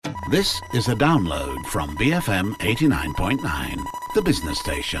This is a download from BFM 89.9, the business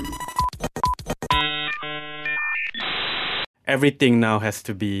station. Everything now has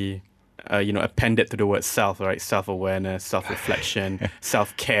to be, appended to the word self, right? Self-awareness, self-reflection,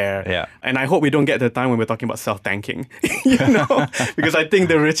 self-care. Yeah. And I hope we don't get to the time when we're talking about self-thanking, because I think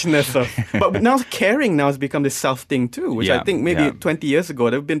the richness of... But now caring now has become this self thing too, which I think maybe 20 years ago, it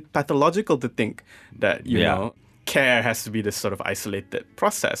would have been pathological to think that, care has to be this sort of isolated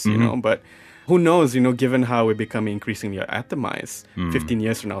process, but... Who knows, given how we're becoming increasingly atomized, 15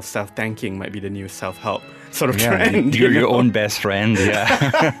 years from now, self-thanking might be the new self-help sort of trend. You're your own best friend,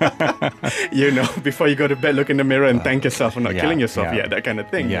 Before you go to bed, look in the mirror and thank yourself for not killing yourself yet, that kind of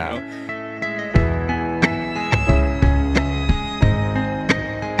thing,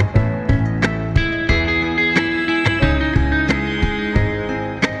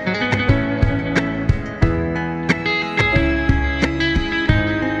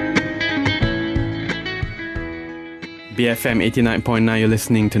 BFM 89.9, you're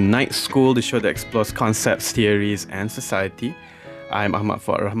listening to Night School, the show that explores concepts, theories, and society. I'm Ahmad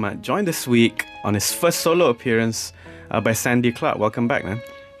Fuad Rahmat, joined this week on his first solo appearance by Sandy Clark. Welcome back, man.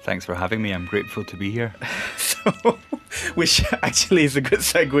 Thanks for having me. I'm grateful to be here. Which actually is a good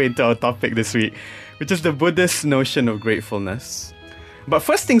segue into our topic this week, which is the Buddhist notion of gratefulness. But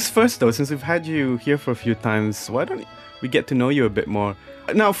first things first, though, since we've had you here for a few times, why don't we get to know you a bit more?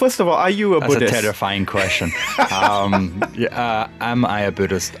 Now, first of all, are you a Buddhist? That's a terrifying question. Am I a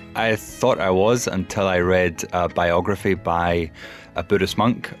Buddhist? I thought I was until I read a biography by a Buddhist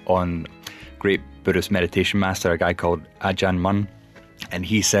monk on great Buddhist meditation master, a guy called Ajahn Mun. And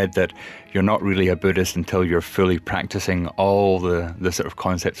he said that you're not really a Buddhist until you're fully practicing all the sort of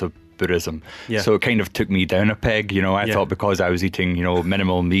concepts of Buddhism. Yeah. So it kind of took me down a peg. I thought because I was eating,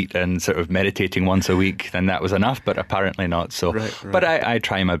 minimal meat and sort of meditating once a week, then that was enough, but apparently not. So, right. But I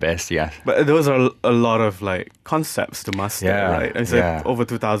try my best, yeah. But those are a lot of concepts to master, right? It's over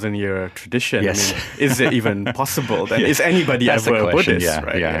 2,000 year tradition. Yes. I mean, is it even possible then? Is anybody That's ever a question, Buddhist,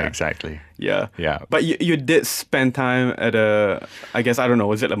 right? Yeah, exactly. Yeah. Yeah. But you did spend time at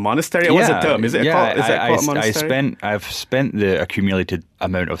was it a monastery? What's the term? Is it called a monastery? I've spent the accumulated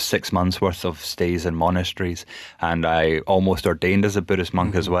amount of 6 months worth of stays in monasteries, and I almost ordained as a Buddhist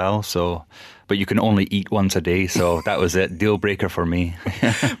monk as well. So, but you can only eat once a day, so that was it. Deal breaker for me.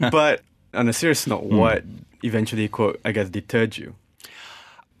 But on a serious note, what eventually, deterred you?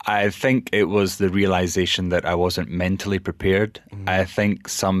 I think it was the realization that I wasn't mentally prepared. I think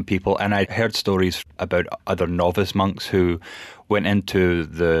some people, and I heard stories about other novice monks who went into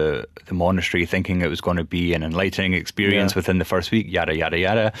the monastery thinking it was going to be an enlightening experience within the first week, yada, yada,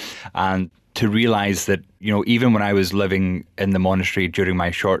 yada. And to realize that, even when I was living in the monastery during my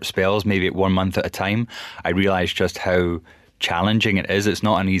short spells, maybe 1 month at a time, I realized just how challenging it is. It's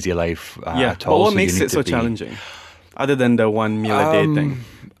not an easy life at all. But what makes it so challenging? Other than the 1 meal a day thing?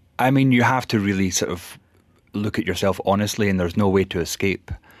 I mean, you have to really sort of look at yourself honestly, and there's no way to escape.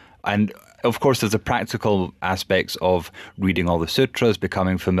 And of course, there's the practical aspects of reading all the sutras,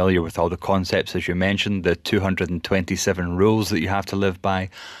 becoming familiar with all the concepts, as you mentioned, the 227 rules that you have to live by.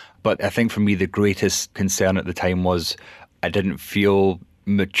 But I think for me, the greatest concern at the time was I didn't feel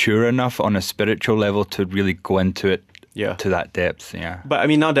mature enough on a spiritual level to really go into it to that depth, But I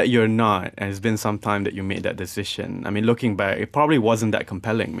mean, now that you're not, and it's been some time that you made that decision, I mean, looking back, it probably wasn't that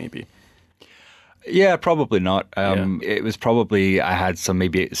compelling, maybe. Yeah, probably not. It was probably, I had some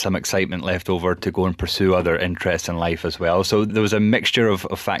excitement left over to go and pursue other interests in life as well. So there was a mixture of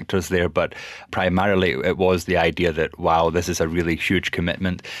factors there, but primarily it was the idea that, wow, this is a really huge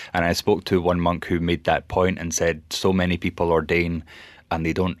commitment. And I spoke to one monk who made that point and said, so many people ordain and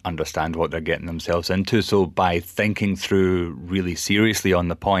they don't understand what they're getting themselves into. So by thinking through really seriously on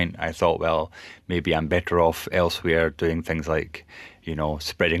the point, I thought, well, maybe I'm better off elsewhere doing things like,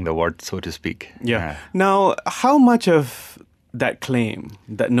 spreading the word, so to speak. Yeah. Now, how much of that claim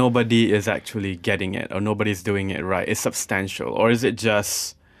that nobody is actually getting it or nobody's doing it right is substantial? Or is it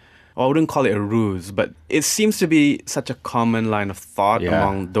just, I wouldn't call it a ruse, but it seems to be such a common line of thought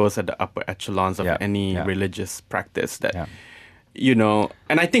among those at the upper echelons of any religious practice that...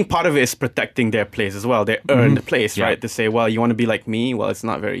 and I think part of it is protecting their place as well. They earn the place, right? To say, well, you want to be like me? Well, it's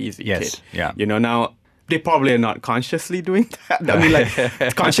not very easy, kid. Now, they probably are not consciously doing that. I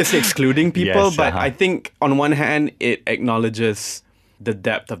mean, consciously excluding people. But I think on one hand, it acknowledges the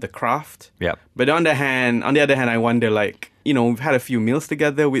depth of the craft. Yep. But on the other hand, I wonder, like, you know, we've had a few meals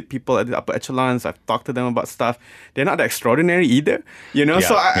together with people at the upper echelons. I've talked to them about stuff. They're not that extraordinary either, you know. Yeah,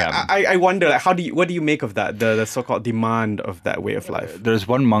 so yeah. I wonder, like, what do you make of that? The so-called demand of that way of life. There's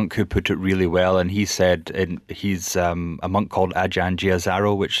one monk who put it really well, and he said, he's a monk called Ajahn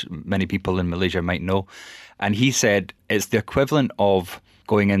Giazaro, which many people in Malaysia might know, and he said it's the equivalent of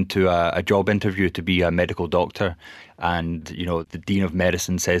going into a job interview to be a medical doctor, and you know the dean of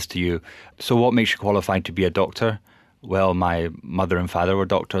medicine says to you, "So what makes you qualified to be a doctor?" "Well, my mother and father were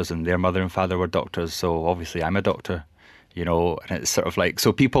doctors, and their mother and father were doctors, so obviously I'm a doctor." You know, and it's sort of like,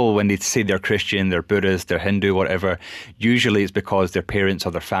 so people, when they say they're Christian, they're Buddhist, they're Hindu, whatever, usually it's because their parents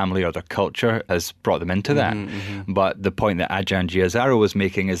or their family or their culture has brought them into that. But the point that Ajahn Giazaro was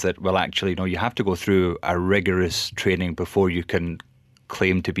making is that, well, actually, no, you have to go through a rigorous training before you can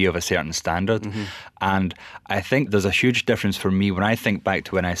claim to be of a certain standard. And I think there's a huge difference for me when I think back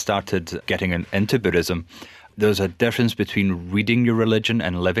to when I started getting into Buddhism. There's a difference between reading your religion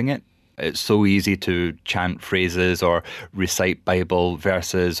and living it. It's so easy to chant phrases or recite Bible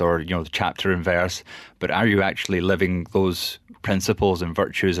verses or, you know, chapter and verse, but are you actually living those principles and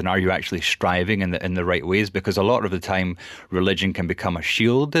virtues, and are you actually striving in the right ways? Because a lot of the time religion can become a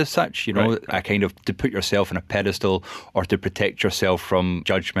shield as such, you know, a kind of to put yourself on a pedestal or to protect yourself from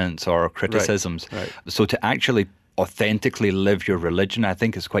judgments or criticisms. So to actually authentically live your religion, I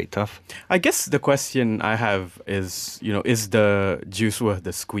think is quite tough. I guess the question I have is, you know, is the juice worth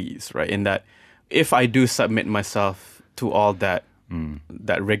the squeeze, right? In that, if I do submit myself to all that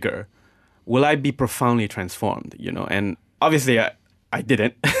that rigor, will I be profoundly transformed, you know? And obviously I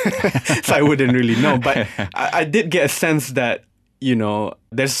didn't, so I wouldn't really know. But I did get a sense that, you know,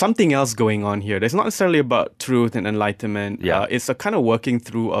 there's something else going on here. It's not necessarily about truth and enlightenment. It's a kind of working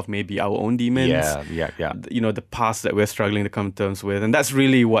through of maybe our own demons. You know, the past that we're struggling to come to terms with. And that's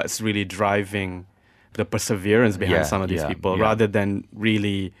really what's really driving the perseverance behind some of these people, rather than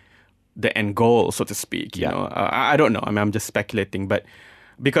really the end goal, so to speak. You know, I don't know. I mean, I'm just speculating. But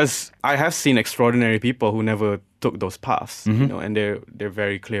because I have seen extraordinary people who never took those paths, you know, and they're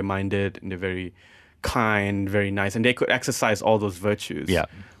very clear-minded and they're very kind, very nice, and they could exercise all those virtues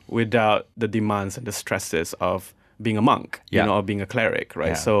without the demands and the stresses of being a monk, you know, or being a cleric,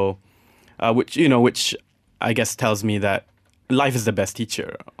 right? So, which I guess tells me that life is the best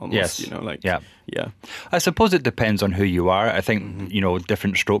teacher, almost, you know, like, I suppose it depends on who you are. I think, you know,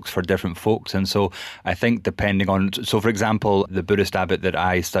 different strokes for different folks. And so I think depending on, so for example, the Buddhist abbot that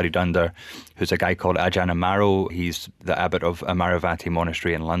I studied under, who's a guy called Ajahn Amaro, he's the abbot of Amaravati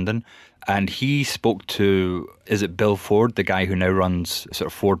Monastery in London. And he spoke to, is it Bill Ford, the guy who now runs sort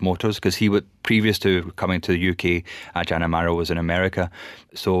of Ford Motors? Because he would, previous to coming to the UK, Ajahn Amaro was in America.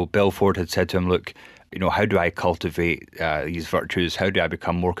 So Bill Ford had said to him, look, you know, how do I cultivate these virtues? How do I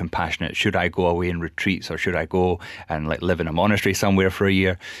become more compassionate? Should I go away in retreats, or should I go and like live in a monastery somewhere for a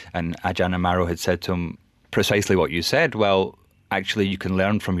year? And Ajahn Amaro had said to him precisely what you said. Well, actually, you can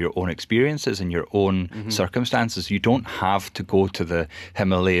learn from your own experiences and your own circumstances. You don't have to go to the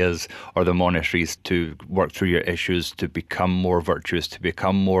Himalayas or the monasteries to work through your issues, to become more virtuous, to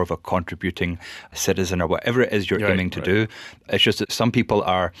become more of a contributing citizen, or whatever it is you're aiming to do. It's just that some people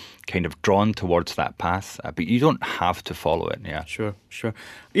are kind of drawn towards that path, but you don't have to follow it. Sure.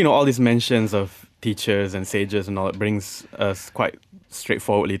 You know, all these mentions of teachers and sages and all, it brings us quite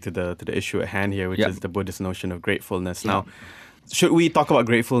straightforwardly to the issue at hand here, which is the Buddhist notion of gratefulness. Now, should we talk about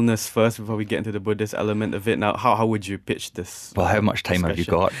gratefulness first before we get into the Buddhist element of it? Now, how would you pitch this? Well, how much time have you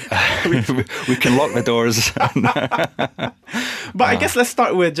got? we can lock the doors. But I guess let's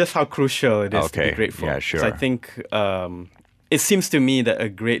start with just how crucial it is to be grateful. Yeah, sure. So I think it seems to me that a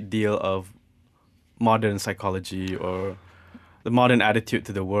great deal of modern psychology or the modern attitude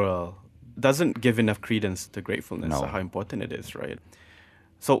to the world doesn't give enough credence to gratefulness or how important it is, right?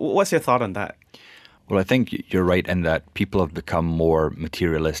 So what's your thought on that? Well, I think you're right in that people have become more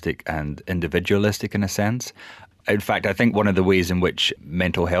materialistic and individualistic in a sense. In fact, I think one of the ways in which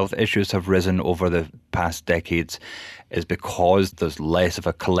mental health issues have risen over the past decades is because there's less of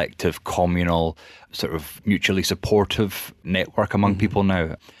a collective, communal, sort of mutually supportive network among people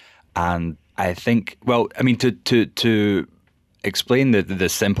now. And I think, well, I mean, to explain the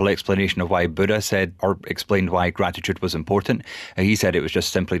simple explanation of why Buddha said, or explained why gratitude was important. And he said it was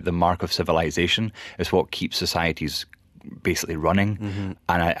just simply the mark of civilization. It's what keeps societies basically running.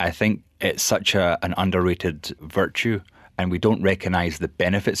 And I think it's such an underrated virtue, and we don't recognize the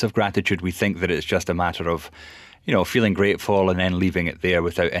benefits of gratitude. We think that it's just a matter of, you know, feeling grateful and then leaving it there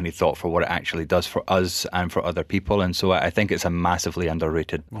without any thought for what it actually does for us and for other people. And so I think it's a massively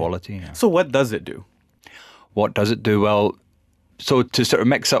underrated quality. So what does it do? What does it do? Well, So to sort of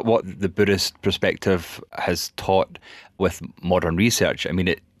mix up what the Buddhist perspective has taught with modern research, I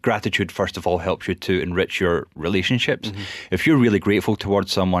mean, gratitude, first of all, helps you to enrich your relationships. If you're really grateful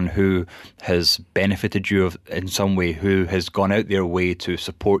towards someone who has benefited you in some way, who has gone out their way to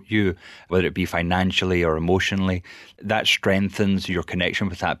support you, whether it be financially or emotionally, that strengthens your connection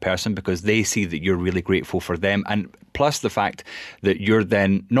with that person because they see that you're really grateful for them. And plus the fact that you're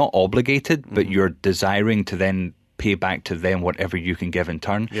then not obligated, but you're desiring to then pay back to them whatever you can give in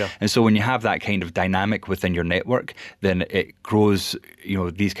turn. Yeah. And so when you have that kind of dynamic within your network, then it grows,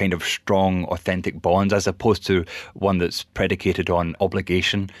 these kind of strong, authentic bonds as opposed to one that's predicated on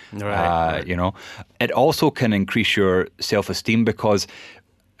obligation. Right. It also can increase your self-esteem because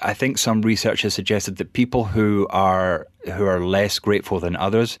I think some research has suggested that people who are less grateful than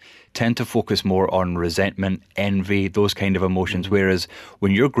others tend to focus more on resentment, envy, those kind of emotions. Whereas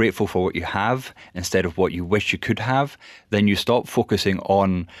when you're grateful for what you have instead of what you wish you could have, then you stop focusing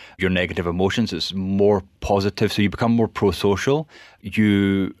on your negative emotions. It's more positive. So you become more pro-social.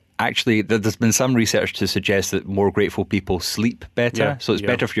 Actually, there's been some research to suggest that more grateful people sleep better. Yeah, So it's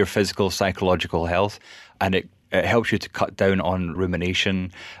better for your physical, psychological health. And it helps you to cut down on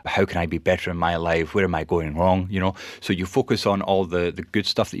rumination. How can I be better in my life? Where am I going wrong? So you focus on all the good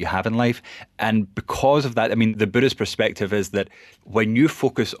stuff that you have in life. And because of that, I mean, the Buddhist perspective is that when you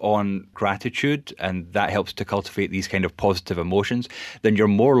focus on gratitude and that helps to cultivate these kind of positive emotions, then you're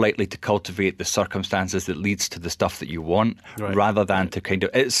more likely to cultivate the circumstances that leads to the stuff that you want rather than to kind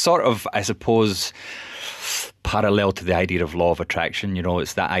of, it's sort of, I suppose, parallel to the idea of law of attraction.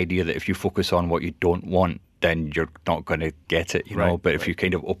 It's that idea that if you focus on what you don't want, then you're not going to get it, But if you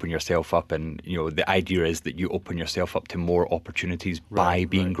kind of open yourself up and, the idea is that you open yourself up to more opportunities by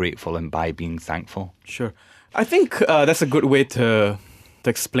being grateful and by being thankful. Sure. I think that's a good way to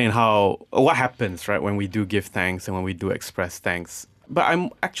explain what happens, right, when we do give thanks and when we do express thanks. But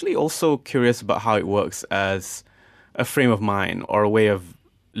I'm actually also curious about how it works as a frame of mind or a way of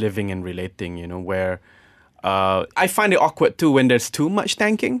living and relating, where I find it awkward too when there's too much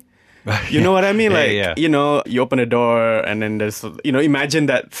thanking. You know what I mean? You open a door and then there's, imagine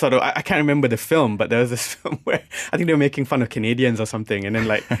that sort of, I can't remember the film, but there was this film where I think they were making fun of Canadians or something. And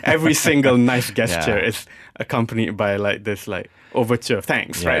then every single nice gesture is accompanied by this overture of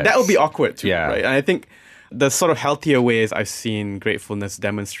thanks, right? That would be awkward too, right? And I think the sort of healthier ways I've seen gratefulness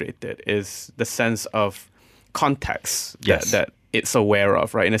demonstrated is the sense of context that it's aware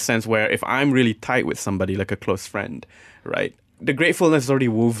of, right? In a sense where if I'm really tight with somebody, like a close friend, right? The gratefulness is already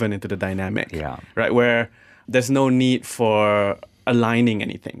woven into the dynamic, right? Where there's no need for aligning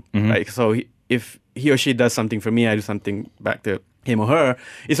anything, right? So if he or she does something for me, I do something back to him or her,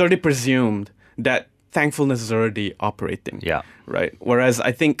 it's already presumed that thankfulness is already operating, right? Whereas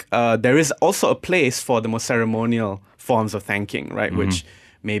I think there is also a place for the more ceremonial forms of thanking, right? Which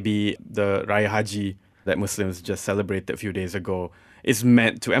maybe the Raya Haji that Muslims just celebrated a few days ago is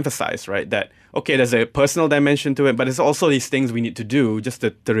meant to emphasize, right? That, okay, there's a personal dimension to it, but it's also these things we need to do just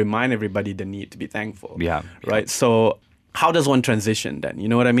to remind everybody the need to be thankful. Right? So how does one transition then? You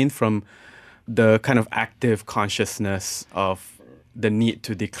know what I mean? From the kind of active consciousness of the need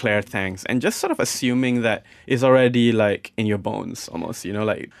to declare thanks and just sort of assuming that it's already in your bones almost,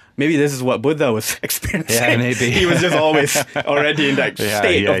 maybe this is what Buddha was experiencing. Yeah, maybe. He was just always already in that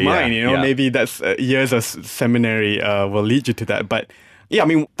state of mind, maybe that's years of seminary will lead you to that. But yeah, I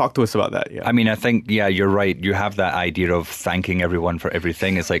mean, talk to us about that. Yeah. I mean, I think, you're right. You have that idea of thanking everyone for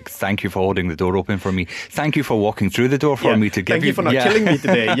everything. It's like, thank you for holding the door open for me. Thank you for walking through the door for me to give you. Thank you for not killing me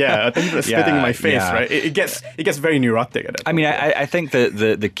today. Yeah. Thank you for spitting in my face, right? It gets very neurotic at that point. I mean, I think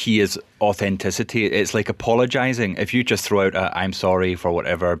the key is authenticity. It's like apologizing. If you just throw out I'm sorry for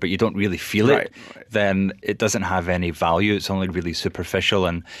whatever, but you don't really feel it, then it doesn't have any value. It's only really superficial.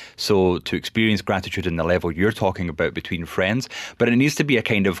 And so to experience gratitude in the level you're talking about between friends, but it needs to be a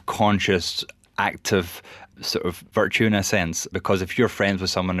kind of conscious, active sort of virtue in a sense, because if you're friends with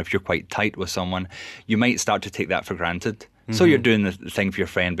someone, if you're quite tight with someone, you might start to take that for granted. So you're doing the thing for your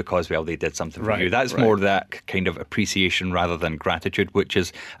friend because, they did something for you. That's more that kind of appreciation rather than gratitude, which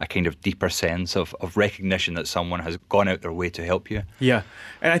is a kind of deeper sense of recognition that someone has gone out their way to help you. Yeah.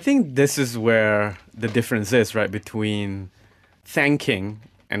 And I think this is where the difference is, right, between thanking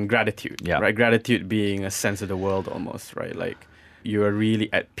and gratitude, right? Gratitude being a sense of the world almost, right? You are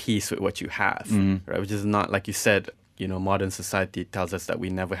really at peace with what you have, right? Which is not, like you said, modern society tells us that we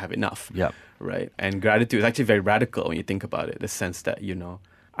never have enough, right? And gratitude is actually very radical when you think about it, the sense that,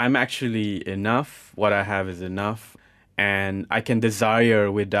 I'm actually enough, what I have is enough, and I can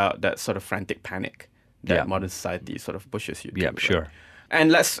desire without that sort of frantic panic that modern society sort of pushes you to. Sure. Right? And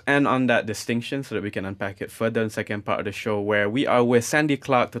let's end on that distinction so that we can unpack it further in the second part of the show, where we are with Sandy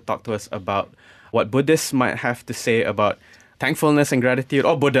Clark to talk to us about what Buddhists might have to say about thankfulness and gratitude,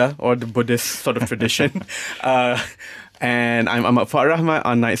 or Buddha, or the Buddhist sort of tradition. And I'm Ahmad Fuad Rahmat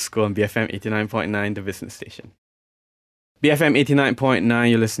on Night School on BFM 89.9, the business station. BFM 89.9,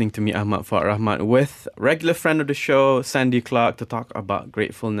 you're listening to me, Ahmad Fuad Rahmat, with regular friend of the show, Sandy Clark, to talk about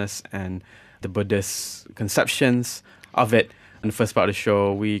gratefulness and the Buddhist conceptions of it. In the first part of the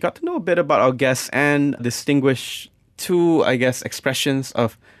show, we got to know a bit about our guests and distinguish two, expressions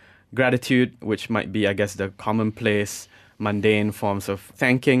of gratitude, which might be, the commonplace, mundane forms of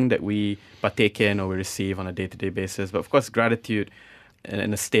thanking that we partake in or we receive on a day-to-day basis. But of course, gratitude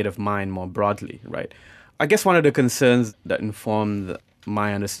in a state of mind more broadly, right? I guess one of the concerns that informed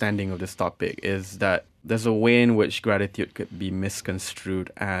my understanding of this topic is that there's a way in which gratitude could be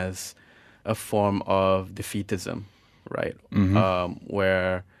misconstrued as a form of defeatism, right?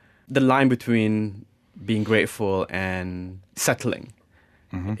 Where the line between being grateful and settling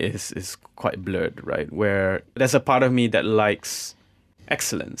is quite blurred, right? Where there's a part of me that likes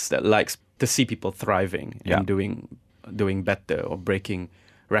excellence, that likes to see people thriving and doing better or breaking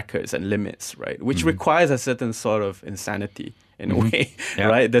records and limits, right? Which requires a certain sort of insanity in a way,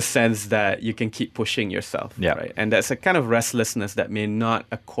 right? The sense that you can keep pushing yourself, right? And that's a kind of restlessness that may not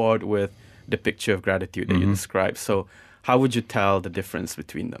accord with the picture of gratitude that you described. So how would you tell the difference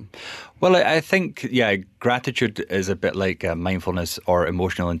between them? Well, I think, gratitude is a bit like mindfulness or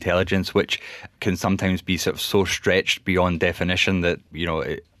emotional intelligence, which can sometimes be sort of so stretched beyond definition that,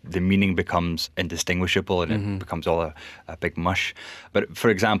 the meaning becomes indistinguishable and it becomes all a big mush. But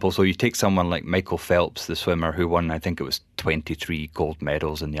for example, so you take someone like Michael Phelps, the swimmer who won, I think it was 23 gold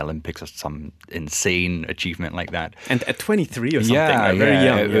medals in the Olympics or some insane achievement like that. And at 23 or something, very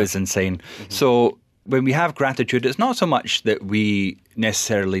young. It was insane. So when we have gratitude, it's not so much that we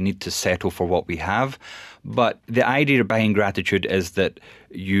necessarily need to settle for what we have, but the idea behind gratitude is that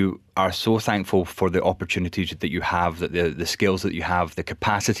you are so thankful for the opportunities that you have, that the skills that you have, the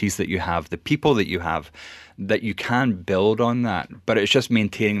capacities that you have, the people that you have, that you can build on that. But it's just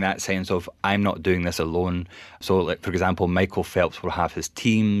maintaining that sense of, I'm not doing this alone. So, like, for example, Michael Phelps will have his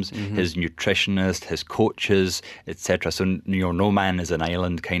teams, his nutritionist, his coaches, etc. So, no man is an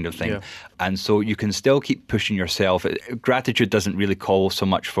island kind of thing. Yeah. And so you can still keep pushing yourself. Gratitude doesn't really call so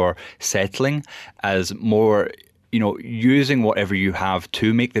much for settling as more, using whatever you have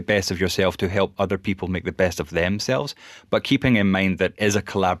to make the best of yourself, to help other people make the best of themselves, but keeping in mind that is a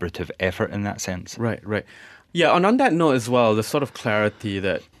collaborative effort in that sense. Right. Yeah, and on that note as well, the sort of clarity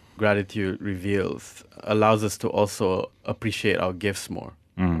that gratitude reveals allows us to also appreciate our gifts more,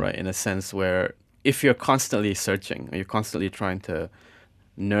 right? In a sense where if you're constantly searching, or you're constantly trying to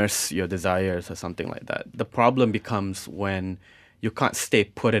nurse your desires or something like that, the problem becomes when you can't stay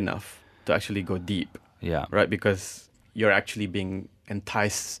put enough to actually go deep. Yeah. Right? Because you're actually being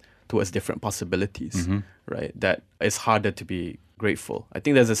enticed towards different possibilities, right? That it's harder to be grateful. I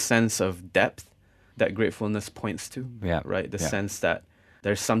think there's a sense of depth that gratefulness points to, right? The sense that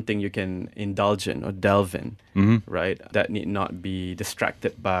there's something you can indulge in or delve in, right? That need not be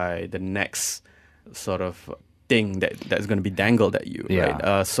distracted by the next sort of thing that's going to be dangled at you,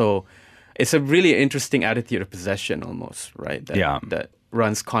 right? So it's a really interesting attitude of possession almost, right? That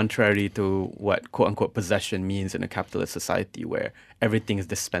runs contrary to what quote-unquote possession means in a capitalist society where everything is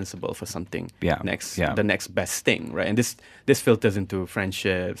dispensable for something the next best thing, right? And this filters into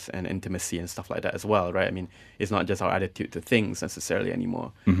friendships and intimacy and stuff like that as well, right? I mean, it's not just our attitude to things necessarily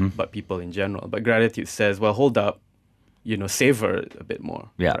anymore, but people in general. But gratitude says, well, hold up, savor a bit more,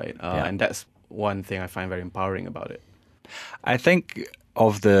 right? And that's one thing I find very empowering about it. I think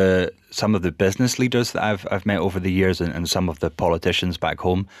of some of the business leaders that I've met over the years and some of the politicians back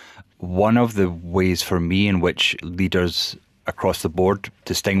home, one of the ways for me in which leaders across the board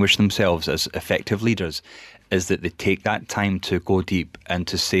distinguish themselves as effective leaders is that they take that time to go deep and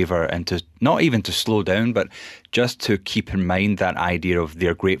to savor and to not even to slow down, but just to keep in mind that idea of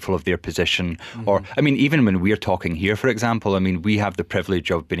they're grateful of their position. Or, I mean, even when we're talking here, for example, I mean, we have the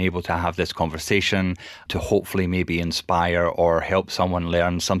privilege of being able to have this conversation to hopefully maybe inspire or help someone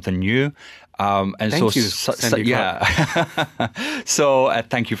learn something new. And thank you, Sandy Clark. So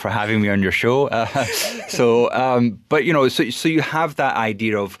thank you for having me on your show. But so you have that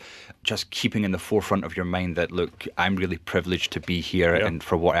idea of just keeping in the forefront of your mind that, look, I'm really privileged to be here Yeah. and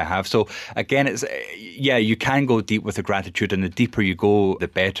for what I have. So again, it's, you can go deep with the gratitude, and the deeper you go, the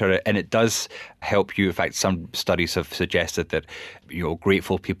better. And it does help you. In fact, some studies have suggested that,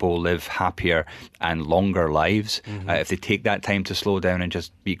 grateful people live happier and longer lives if they take that time to slow down and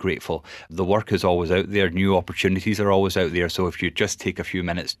just be grateful. The work is always out there. New opportunities are always out there. So if you just take a few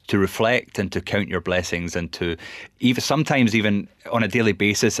minutes to reflect and to count your blessings, and to sometimes even on a daily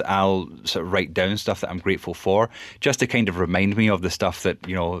basis, I'll sort of write down stuff that I'm grateful for, just to kind of remind me of the stuff that,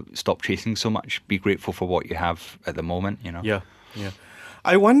 stop chasing so much. Be grateful for what you have at the moment, Yeah.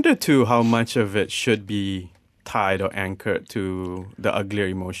 I wonder too how much of it should be tied or anchored to the uglier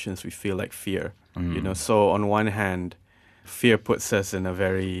emotions we feel, like fear. So on one hand, fear puts us in a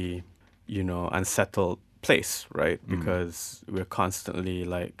very, unsettled place, right? Because we're constantly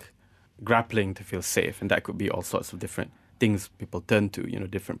like grappling to feel safe, and that could be all sorts of different things people turn to,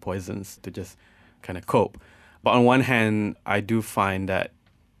 different poisons to just kind of cope. But on one hand, I do find that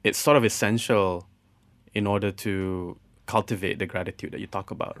it's sort of essential in order to cultivate the gratitude that you talk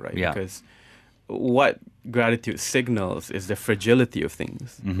about, right? Yeah. Because what gratitude signals is the fragility of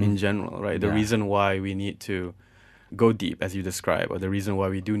things in general, right? The Yeah. reason why we need to go deep, as you describe, or the reason why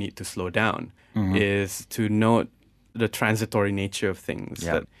we do need to slow down is to note the transitory nature of things.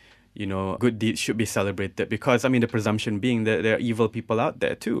 Yeah. That, good deeds should be celebrated, because, the presumption being that there are evil people out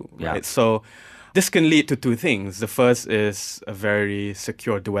there too, Yeah. right? So this can lead to two things. The first is a very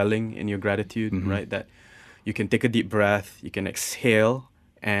secure dwelling in your gratitude, right? That you can take a deep breath, you can exhale,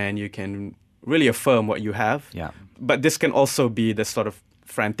 and you can really affirm what you have. Yeah. But this can also be the sort of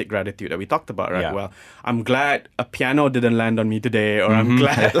frantic gratitude that we talked about, right? Yeah. Well, I'm glad a piano didn't land on me today, or I'm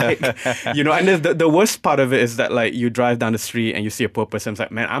glad, and the worst part of it is that, like, you drive down the street and you see a poor person, it's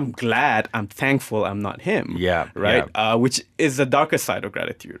like, man, I'm glad, I'm thankful I'm not him. Yeah, Right? yeah. Which is the darker side of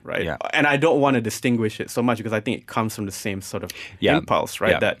gratitude, right? Yeah. And I don't want to distinguish it so much, because I think it comes from the same sort of Yeah. impulse,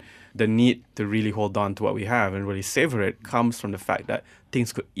 right? Yeah. That the need to really hold on to what we have and really savor it comes from the fact that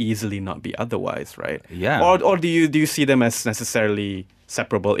things could easily not be otherwise, right? Yeah. Or do you see them as necessarily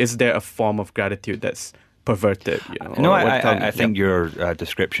separable? Is there a form of gratitude that's perverted? No, Or what- tell me. I think your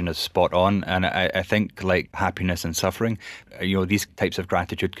description is spot on, and I think, like happiness and suffering, these types of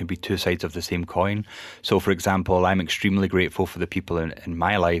gratitude can be two sides of the same coin. So, for example, I'm extremely grateful for the people in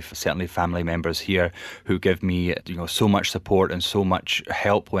my life, certainly family members here, who give me so much support and so much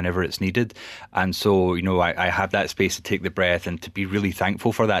help whenever it's needed. And so, I have that space to take the breath and to be really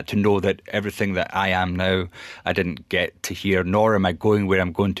thankful for that, to know that everything that I am now, I didn't get to here, nor am I going where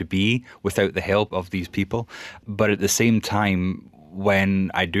I'm going to be without the help of these people. But at the same time,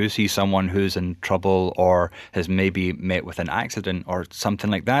 when I do see someone who's in trouble or has maybe met with an accident or something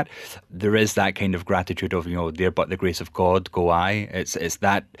like that, there is that kind of gratitude of, there but the grace of God go I. It's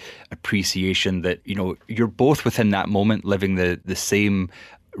that appreciation that, you're both within that moment living the same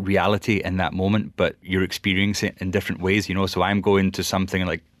reality in that moment, but you're experiencing it in different ways, So I'm going to something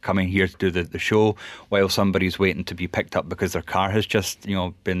like coming here to do the show while somebody's waiting to be picked up because their car has just,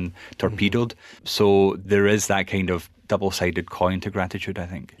 been torpedoed. So there is that kind of double-sided coin to gratitude, I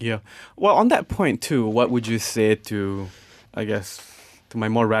think. Yeah. Well, on that point too, what would you say to, I guess, to my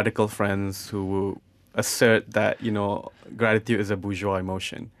more radical friends who assert that, gratitude is a bourgeois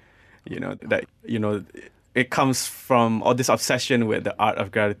emotion? That, it comes from, or this obsession with the art of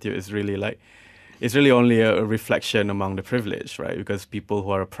gratitude is really like, it's really only a reflection among the privileged, right? Because people who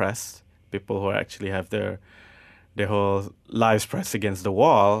are oppressed, people who actually have their whole lives pressed against the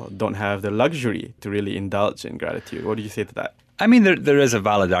wall, don't have the luxury to really indulge in gratitude. What do you say to that? I mean, there is a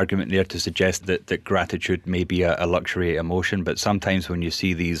valid argument there to suggest that gratitude may be a luxury emotion, but sometimes when you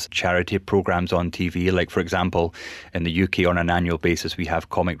see these charity programs on TV, like, for example, in the UK on an annual basis, we have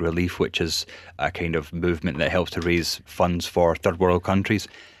Comic Relief, which is a kind of movement that helps to raise funds for third world countries.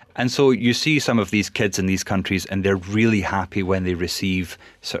 And so you see some of these kids in these countries and they're really happy when they receive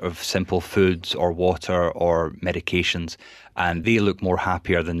sort of simple foods or water or medications. And they look more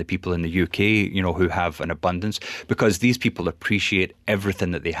happier than the people in the UK, who have an abundance, because these people appreciate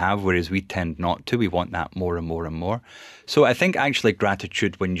everything that they have, whereas we tend not to. We want that more and more and more. So I think actually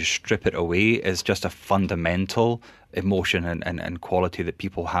gratitude, when you strip it away, is just a fundamental emotion and quality that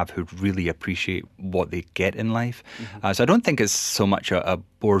people have who really appreciate what they get in life. So I don't think it's so much a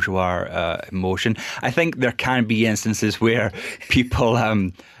bourgeois emotion. I think there can be instances where people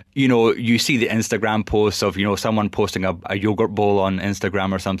you know, you see the Instagram posts of, you know, someone posting a yogurt bowl on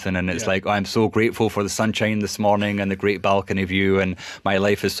Instagram or something, and it's like, oh, I'm so grateful for the sunshine this morning and the great balcony view, and my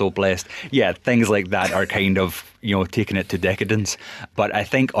life is so blessed. Yeah, things like that are kind of, you know, taking it to decadence. But I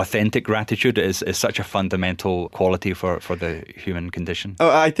think authentic gratitude is such a fundamental quality for the human condition.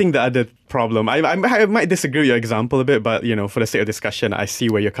 I think the other problem, I might disagree with your example a bit, but, you know, for the sake of discussion, I see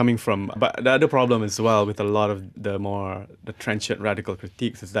where you're coming from. But the other problem as well with a lot of the trenchant radical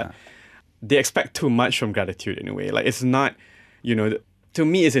critiques is that they expect too much from gratitude in a way. Like, it's not, you know, to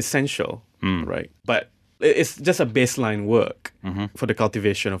me, it's essential, right? But it's just a baseline work for the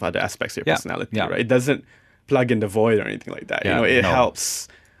cultivation of other aspects of your personality, right? It doesn't plug in the void or anything like that. You know, it helps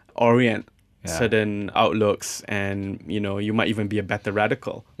orient certain outlooks, and, you know, you might even be a better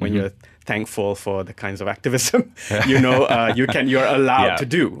radical when you're thankful for the kinds of activism you know you're allowed to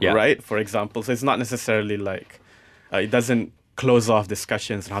do, right? For example, so it's not necessarily like it doesn't close off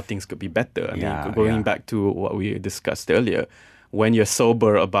discussions on how things could be better. I mean, going back to what we discussed earlier, when you're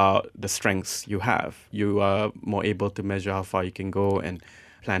sober about the strengths you have, you are more able to measure how far you can go and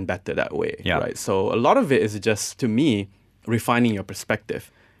plan better that way, right? So a lot of it is just, to me, refining your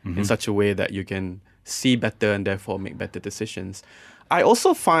perspective in such a way that you can see better and therefore make better decisions. I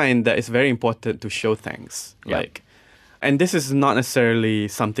also find that it's very important to show thanks. And this is not necessarily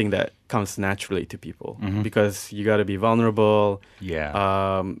something that comes naturally to people, because you got to be vulnerable.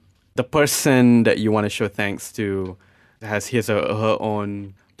 The person that you want to show thanks to has his or her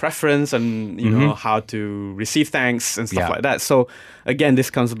own preference and, you know, how to receive thanks and stuff like that. So again, this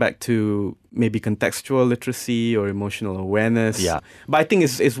comes back to maybe contextual literacy or emotional awareness. But I think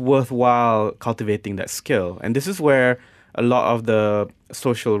it's worthwhile cultivating that skill. And this is where a lot of the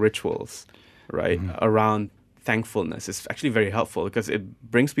social rituals, right, around thankfulness is actually very helpful, because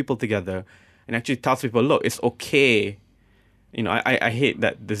it brings people together and actually tells people, look, it's okay. You know, I hate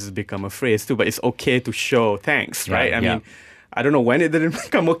that this has become a phrase too, but it's okay to show thanks, right? I mean, I don't know when it didn't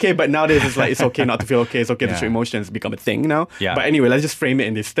become okay, but nowadays it's like, it's okay not to feel okay, it's okay to show emotions, become a thing now. But anyway, let's just frame it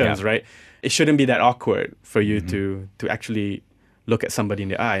in these terms, right? It shouldn't be that awkward for you to actually look at somebody in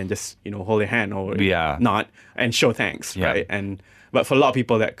the eye and just, you know, hold their hand or not and show thanks, right? But for a lot of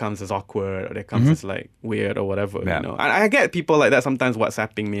people, that comes as awkward, or that comes as like weird or whatever, you know. And I get people like that sometimes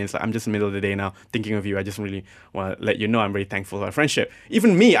WhatsApping me. It's like, I'm just in the middle of the day now thinking of you. I just really want to let you know I'm very thankful for our friendship.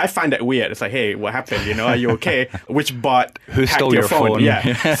 Even me, I find that weird. It's like, hey, what happened? You know, are you okay? Which bot Who stole your phone?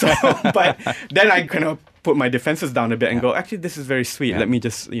 So, but then I kind of put my defenses down a bit and go, actually, this is very sweet. Let me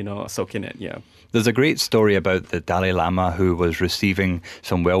just, you know, soak in it. There's a great story about the Dalai Lama who was receiving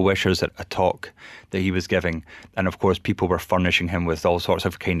some well-wishers at a talk that he was giving. And of course, people were furnishing him with all sorts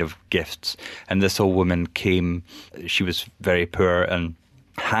of kind of gifts. And this old woman came, she was very poor, and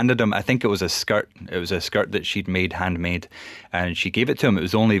handed him, I think it was a skirt. It was a skirt that she'd made, handmade. And she gave it to him. It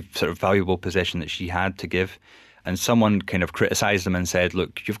was the only sort of valuable possession that she had to give. And someone kind of criticised him and said,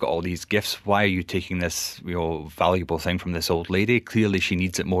 look, you've got all these gifts. Why are you taking this, you know, valuable thing from this old lady? Clearly she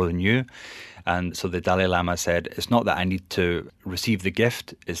needs it more than you. And so the Dalai Lama said, it's not that I need to receive the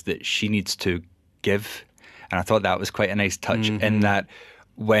gift, it's that she needs to give. And I thought that was quite a nice touch in that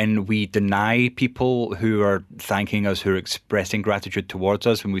when we deny people who are thanking us, who are expressing gratitude towards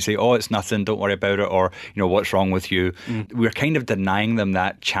us, when we say, oh, it's nothing, don't worry about it, or, you know, what's wrong with you, we're kind of denying them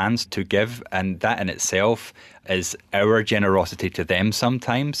that chance to give. And that in itself is our generosity to them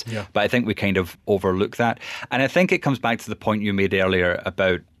sometimes. But I think we kind of overlook that. And I think it comes back to the point you made earlier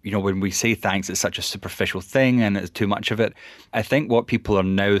about, you know, when we say thanks, it's such a superficial thing and it's too much of it. I think what people are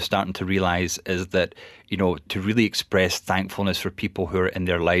now starting to realise is that, you know, to really express thankfulness for people who are in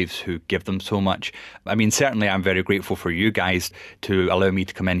their lives who give them so much. I mean, certainly I'm very grateful for you guys to allow me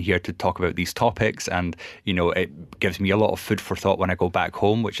to come in here to talk about these topics. And, you know, it gives me a lot of food for thought when I go back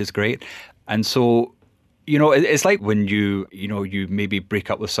home, which is great. And so, you know, it's like when you maybe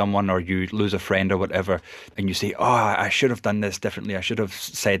break up with someone or you lose a friend or whatever, and you say, oh, I should have done this differently. I should have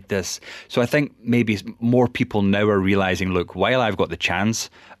said this. So I think maybe more people now are realising, look, while I've got the chance,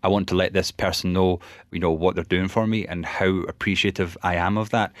 I want to let this person know, you know, what they're doing for me and how appreciative I am of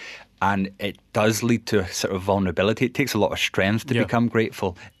that. And it does lead to a sort of vulnerability. It takes a lot of strength to become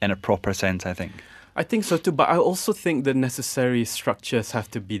grateful in a proper sense, I think. I think so too, but I also think the necessary structures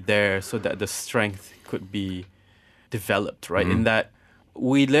have to be there so that the strength could be developed, right? In that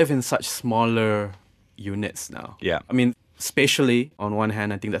we live in such smaller units now. I mean, spatially, on one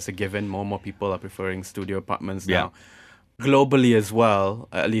hand, I think that's a given. More and more people are preferring studio apartments now. Globally as well,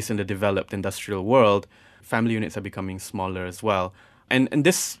 at least in the developed industrial world, family units are becoming smaller as well. And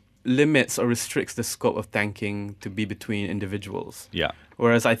this limits or restricts the scope of thanking to be between individuals. Yeah.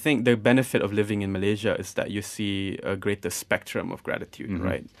 Whereas I think the benefit of living in Malaysia is that you see a greater spectrum of gratitude,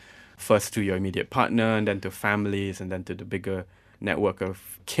 right? First to your immediate partner, and then to families, and then to the bigger network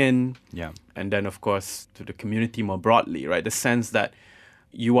of kin. Yeah. And then, of course, to the community more broadly, right? The sense that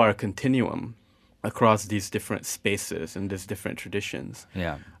you are a continuum across these different spaces and these different traditions.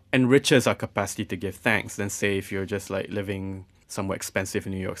 Yeah. Enriches our capacity to give thanks than, say, if you're just like living somewhere expensive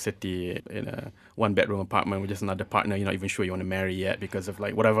in New York City in a one-bedroom apartment with just another partner you're not even sure you want to marry yet because of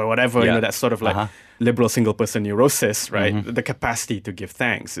like whatever, Yeah. you know, that sort of like liberal single-person neurosis, right? The capacity to give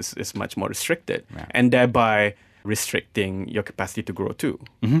thanks is much more restricted, and thereby restricting your capacity to grow too.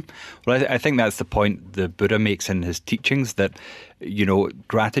 Well, I think that's the point the Buddha makes in his teachings, that, you know,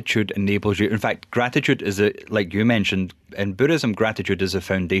 gratitude enables you. In fact, gratitude is, like you mentioned, in Buddhism, gratitude is a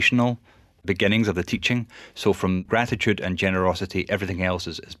foundational beginnings of the teaching. So from gratitude and generosity, everything else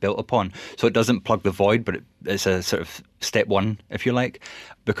is built upon. So it doesn't plug the void, but it's a sort of step one, if you like.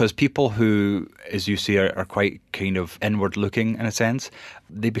 Because people who, as you say, are quite kind of inward looking in a sense,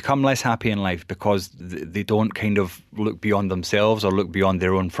 they become less happy in life because they don't kind of look beyond themselves or look beyond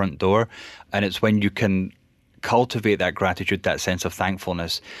their own front door. And it's when you can cultivate that gratitude, that sense of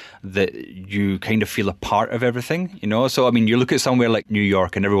thankfulness, that you kind of feel a part of everything, you know? So, I mean, you look at somewhere like New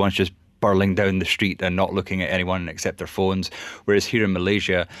York and everyone's just burling down the street and not looking at anyone except their phones. Whereas here in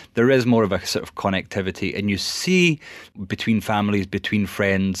Malaysia, there is more of a sort of connectivity, and you see between families, between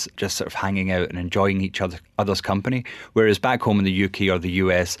friends, just sort of hanging out and enjoying each other's company. Whereas back home in the UK or the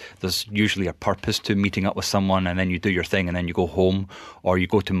US, there's usually a purpose to meeting up with someone, and then you do your thing and then you go home, or you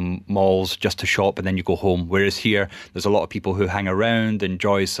go to malls just to shop and then you go home. Whereas here, there's a lot of people who hang around,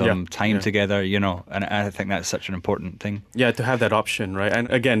 enjoy some time together, you know, and I think that's such an important thing. Yeah, to have that option, right? And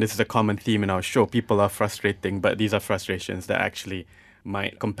again, this is a common theme in our show. People are frustrating, but these are frustrations that actually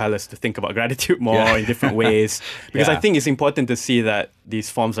might compel us to think about gratitude more in different ways. Because I think it's important to see that these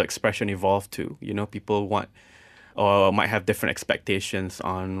forms of expression evolve too. You know, people want or might have different expectations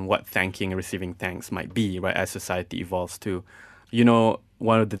on what thanking and receiving thanks might be, right, as society evolves too. You know,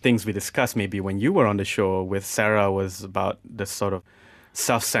 one of the things we discussed maybe when you were on the show with Sarah was about the sort of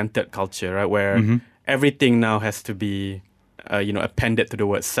self-centered culture, right, where everything now has to be appended to the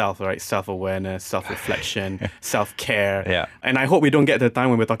word self, right? Self-awareness, self-reflection, self-care. Yeah. And I hope we don't get to the time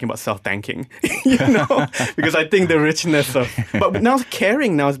when we're talking about self-thanking, you know, because I think the richness of... But now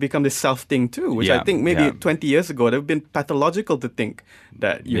caring now has become this self thing too, which I think maybe 20 years ago, it would have been pathological to think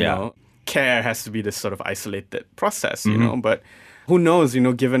that, you know, care has to be this sort of isolated process, you know, but... Who knows, you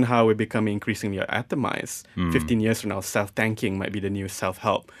know, given how we're becoming increasingly atomized, 15 years from now, self-thanking might be the new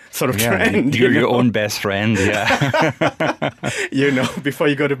self-help sort of trend. You're your own best friend, You know, before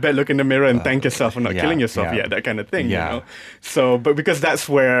you go to bed, look in the mirror and thank yourself for not killing yourself yet, that kind of thing, you know. So, but because that's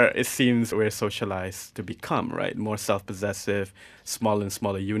where it seems we're socialized to become, right? More self-possessive, smaller and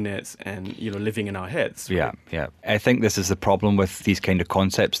smaller units, and, you know, living in our heads. Right? Yeah. I think this is the problem with these kind of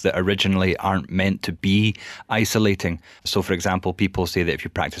concepts that originally aren't meant to be isolating. So, for example, people say that if you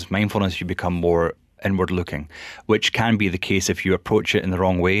practice mindfulness, you become more inward looking, which can be the case if you approach it in the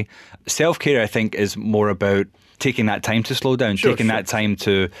wrong way. Self-care, I think, is more about taking that time to slow down, taking that time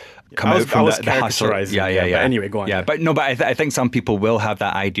to come out from the hustle. Yeah. But anyway, go on. Yeah, but no, but I think some people will have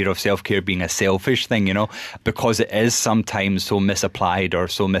that idea of self-care being a selfish thing, you know, because it is sometimes so misapplied or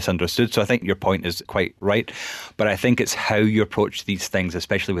so misunderstood. So I think your point is quite right. But I think it's how you approach these things,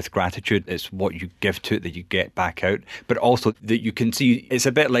 especially with gratitude. It's what you give to it that you get back out. But also that you can see, it's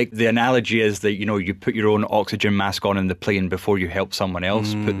a bit like the analogy is that, you know, you put your own oxygen mask on in the plane before you help someone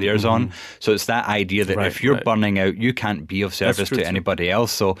else put theirs on. So it's that idea that if you're burning out, you can't be of service to anybody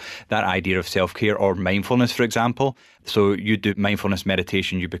else. So that idea of self-care or mindfulness, for example. So you do mindfulness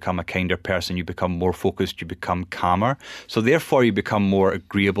meditation, you become a kinder person, you become more focused, you become calmer. So therefore you become more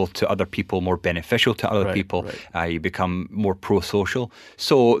agreeable to other people, more beneficial to other people. You become more pro-social.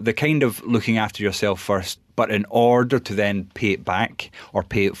 So the kind of looking after yourself first, but in order to then pay it back or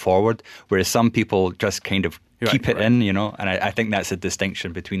pay it forward, whereas some people just kind of keep it in, you know, and I think that's a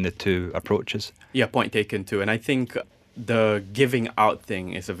distinction between the two approaches. Yeah, point taken too. And I think the giving out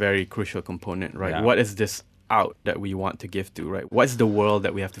thing is a very crucial component, right? Yeah. What is this out that we want to give to, right? What's the world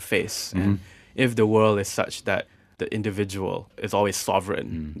that we have to face? And if the world is such that the individual is always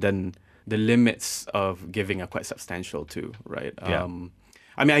sovereign, then the limits of giving are quite substantial too, right? I mean,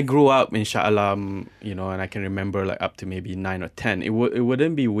 I grew up in Shah Alam, you know, and I can remember like up to maybe 9 or 10. It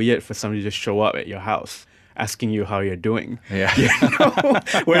wouldn't be weird for somebody to just show up at your house asking you how you're doing. Yeah. You know?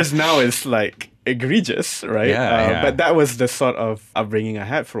 Whereas now it's like, egregious, right? Yeah. But that was the sort of upbringing I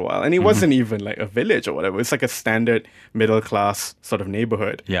had for a while. And it wasn't even like a village or whatever. It's like a standard middle class sort of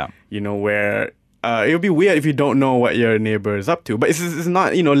neighborhood. Yeah. Where it would be weird if you don't know what your neighbor is up to. But it's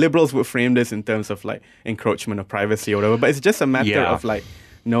not, liberals would frame this in terms of like encroachment of privacy or whatever. But it's just a matter of like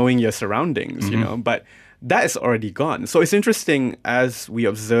knowing your surroundings, But that is already gone. So it's interesting as we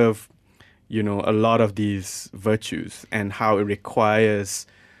observe, a lot of these virtues and how it requires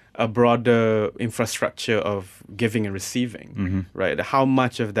a broader infrastructure of giving and receiving, right? How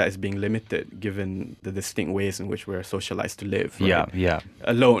much of that is being limited given the distinct ways in which we're socialized to live, right? Yeah.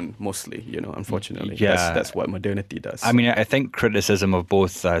 Alone, mostly, unfortunately. Yeah. That's what modernity does. I mean, I think criticism of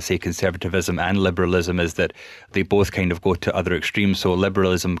both, say, conservatism and liberalism is that they both kind of go to other extremes. So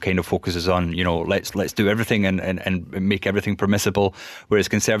liberalism kind of focuses on, let's do everything and make everything permissible, whereas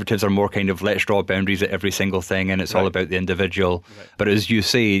conservatives are more kind of let's draw boundaries at every single thing and it's all about the individual. Right. But as you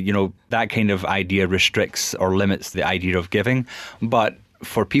say, that kind of idea restricts or limits the idea of giving. But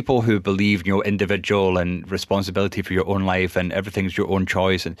for people who believe, individual and responsibility for your own life and everything's your own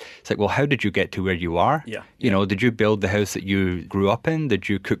choice, and it's like, well, how did you get to where you are? Yeah. Did you build the house that you grew up in? Did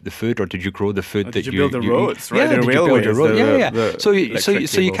you cook the food, or did you grow the food did you build the roads, right? Yeah, the railways. So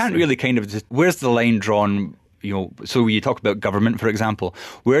you can't really kind of where's the line drawn? So you talk about government, for example.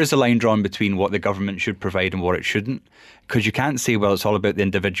 Where's the line drawn between what the government should provide and what it shouldn't? Because you can't say, well, it's all about the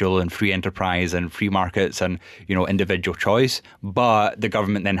individual and free enterprise and free markets and, individual choice, but the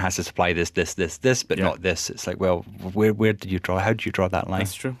government then has to supply this, but not this. It's like, well, where did you draw? How did you draw that line?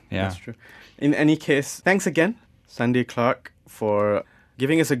 That's true. Yeah. That's true. In any case, thanks again, Sandy Clark, for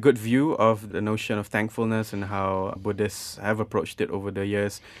giving us a good view of the notion of thankfulness and how Buddhists have approached it over the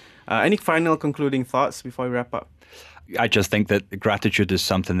years. Any final concluding thoughts before we wrap up? I just think that gratitude is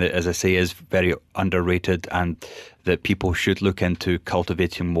something that, as I say, is very underrated and that people should look into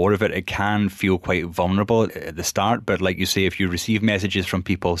cultivating more of it. It can feel quite vulnerable at the start, but like you say, if you receive messages from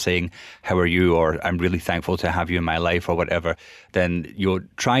people saying, how are you? Or I'm really thankful to have you in my life or whatever, then you'll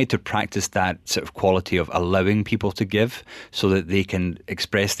try to practice that sort of quality of allowing people to give so that they can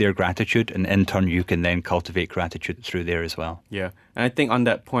express their gratitude, and in turn you can then cultivate gratitude through there as well. Yeah, and I think on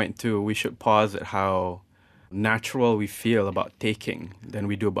that point too, we should pause at how natural we feel about taking than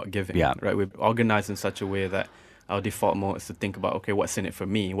we do about giving. Yeah. Right? We're organized in such a way that our default mode is to think about, okay, what's in it for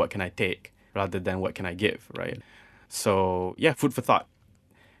me? What can I take? Rather than what can I give, right? So, yeah, food for thought.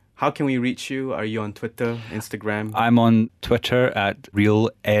 How can we reach you? Are you on Twitter, Instagram? I'm on Twitter at Real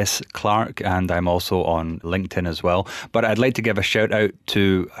S Clark, and I'm also on LinkedIn as well. But I'd like to give a shout out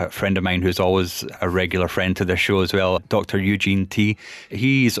to a friend of mine who's always a regular friend to the show as well, Dr. Eugene T.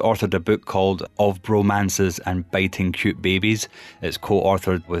 He's authored a book called Of Bromances and Biting Cute Babies. It's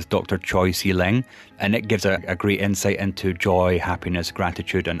co-authored with Dr. Choi Si Ling, and it gives a great insight into joy, happiness,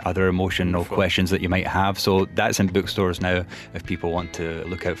 gratitude, and other emotional questions that you might have. So that's in bookstores now if people want to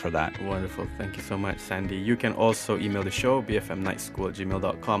look out for that. Wonderful. Thank you so much, Sandy. You can also email the show,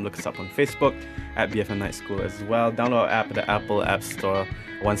 bfmnightschool@gmail.com. Look us up on Facebook at BFM Night School as well. Download our app at the Apple App Store.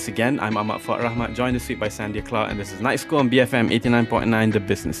 Once again, I'm Ahmad Fuad Rahmat, joined this week by Sandy Clark, and this is Night School on BFM 89.9, the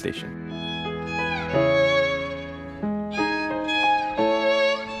business station.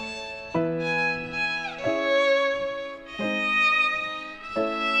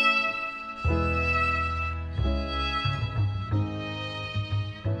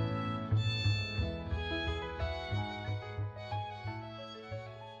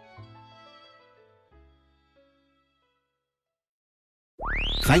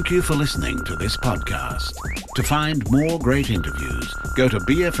 Thank you for listening to this podcast. To find more great interviews, go to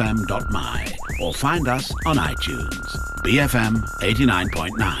bfm.my or find us on iTunes. BFM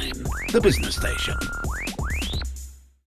 89.9, the business station.